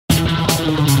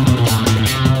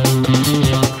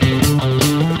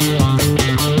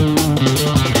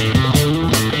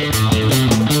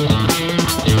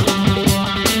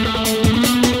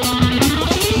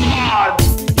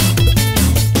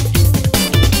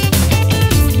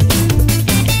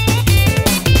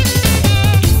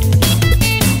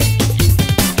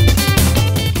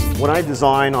I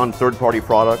design on third-party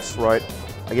products, right?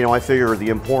 You know, I figure the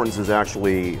importance is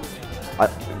actually,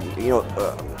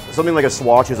 something like a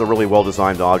Swatch is a really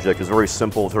well-designed object. It's very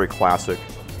simple, it's very classic,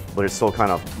 but it's still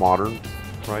kind of modern,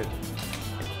 right?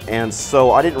 And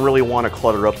so I didn't really want to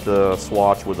clutter up the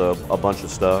Swatch with a bunch of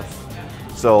stuff.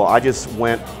 So I just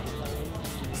went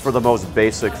for the most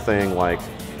basic thing, like,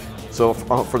 so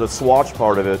for the Swatch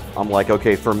part of it, I'm like,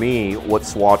 okay, for me, what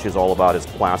Swatch is all about is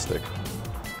plastic.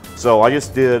 So I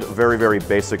just did very, very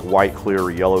basic white, clear,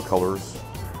 yellow colors,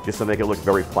 just to make it look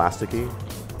very plasticky.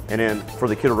 And then for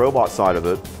the Kid Robot side of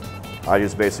it, I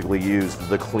just basically used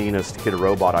the cleanest Kid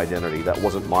Robot identity. That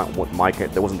wasn't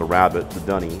that wasn't the rabbit, the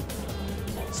dunny.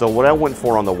 So what I went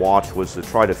for on the watch was to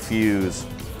try to fuse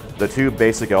the two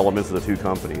basic elements of the two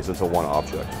companies into one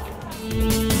object.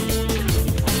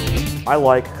 I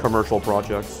like commercial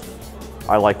projects.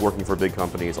 I like working for big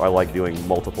companies. I like doing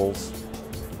multiples.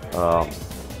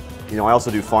 You know, I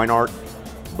also do fine art,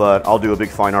 but I'll do a big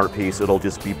fine art piece. It'll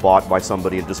just be bought by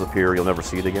somebody and disappear. You'll never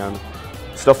see it again.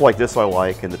 Stuff like this I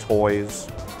like, and the toys,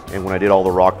 and when I did all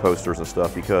the rock posters and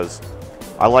stuff, because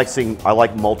I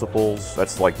like multiples.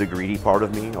 That's like the greedy part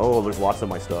of me. Oh, there's lots of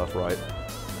my stuff, right?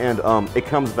 And it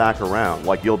comes back around.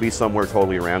 Like, you'll be somewhere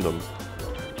totally random.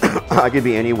 I could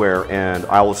be anywhere and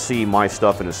I will see my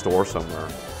stuff in a store somewhere.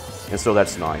 And so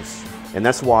that's nice. And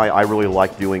that's why I really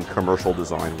like doing commercial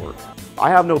design work. I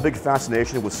have no big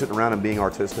fascination with sitting around and being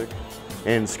artistic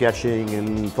and sketching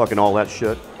and fucking all that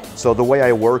shit. So the way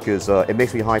I work is, it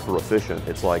makes me hyper efficient.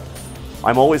 It's like,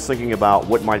 I'm always thinking about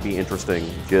what might be interesting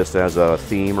just as a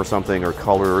theme or something, or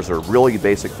colors, or really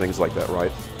basic things like that,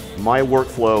 right? My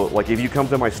workflow, like if you come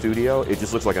to my studio, it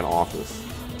just looks like an office.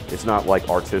 It's not like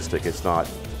artistic, it's not,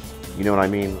 you know what I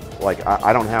mean? Like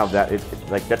I don't have that,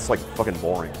 like that's like fucking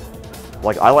boring.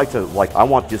 Like I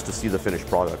want just to see the finished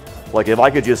product. Like if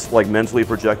I could just like mentally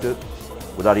project it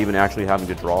without even actually having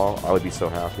to draw, I would be so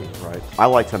happy, right? I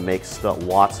like to make stuff,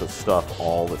 lots of stuff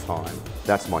all the time.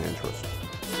 That's my interest.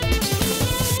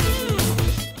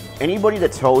 Anybody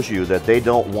that tells you that they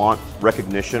don't want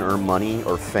recognition or money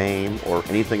or fame or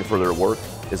anything for their work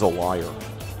is a liar,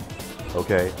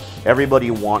 okay? Everybody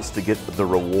wants to get the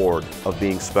reward of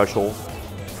being special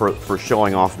for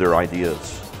showing off their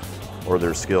ideas or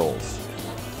their skills.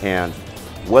 And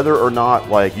whether or not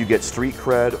like you get street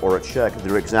cred or a check,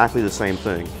 they're exactly the same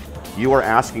thing. You are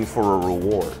asking for a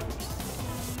reward.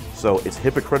 So it's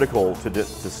hypocritical to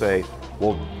say,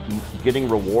 well, getting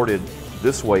rewarded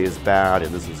this way is bad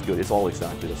and this is good. It's all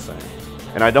exactly the same.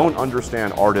 And I don't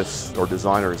understand artists or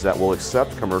designers that will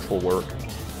accept commercial work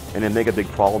and then make a big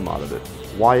problem out of it.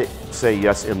 Why say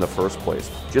yes in the first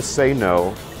place? Just say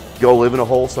no, go live in a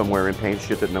hole somewhere and paint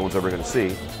shit that no one's ever gonna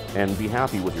see, and be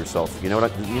happy with yourself. You know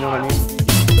what I mean?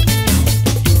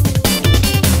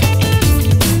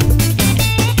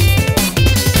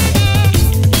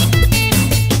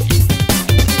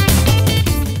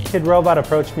 Kid Robot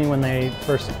approached me when they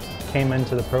first came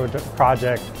into the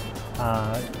project.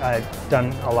 I've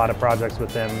done a lot of projects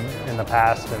with them in the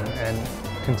past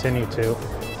and continue to.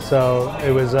 So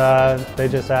it was, they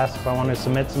just asked if I wanted to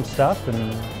submit some stuff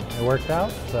and it worked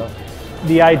out. So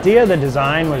the idea of the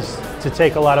design was to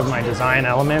take a lot of my design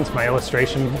elements, my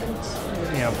illustration,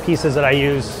 pieces that I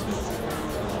use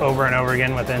over and over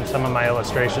again within some of my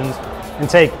illustrations, and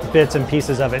take bits and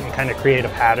pieces of it and kind of create a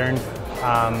pattern.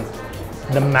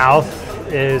 The mouth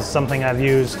is something I've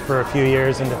used for a few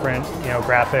years in different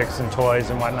graphics and toys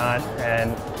and whatnot,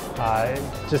 and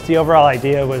just the overall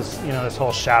idea was this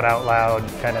whole shout out loud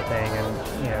kind of thing,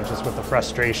 and just with the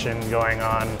frustration going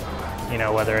on,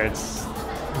 whether it's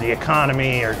the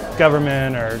economy or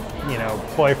government or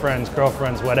boyfriends,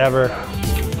 girlfriends, whatever.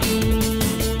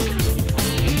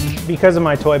 Because of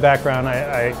my toy background,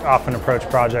 I often approach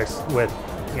projects with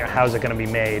how's it going to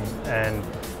be made, and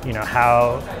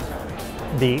how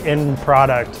the end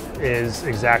product is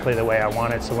exactly the way I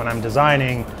want it. So when I'm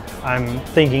designing, I'm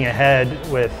thinking ahead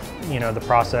with the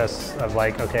process of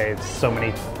like, okay, it's so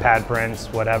many pad prints,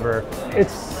 whatever.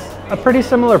 It's a pretty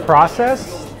similar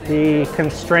process. The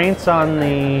constraints on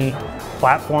the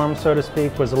platform, so to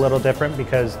speak, was a little different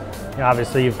because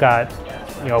obviously you've got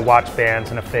watch bands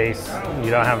and a face.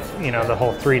 You don't have the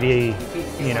whole 3D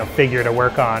figure to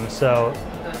work on. So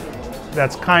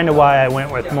that's kind of why I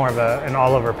went with more of an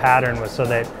all-over pattern, was so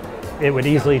that it would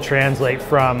easily translate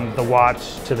from the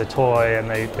watch to the toy, and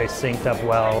they synced up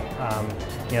well.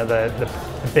 The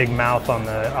big mouth on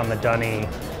the dunny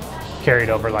carried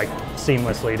over like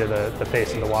seamlessly to the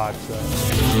face of the watch.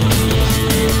 So.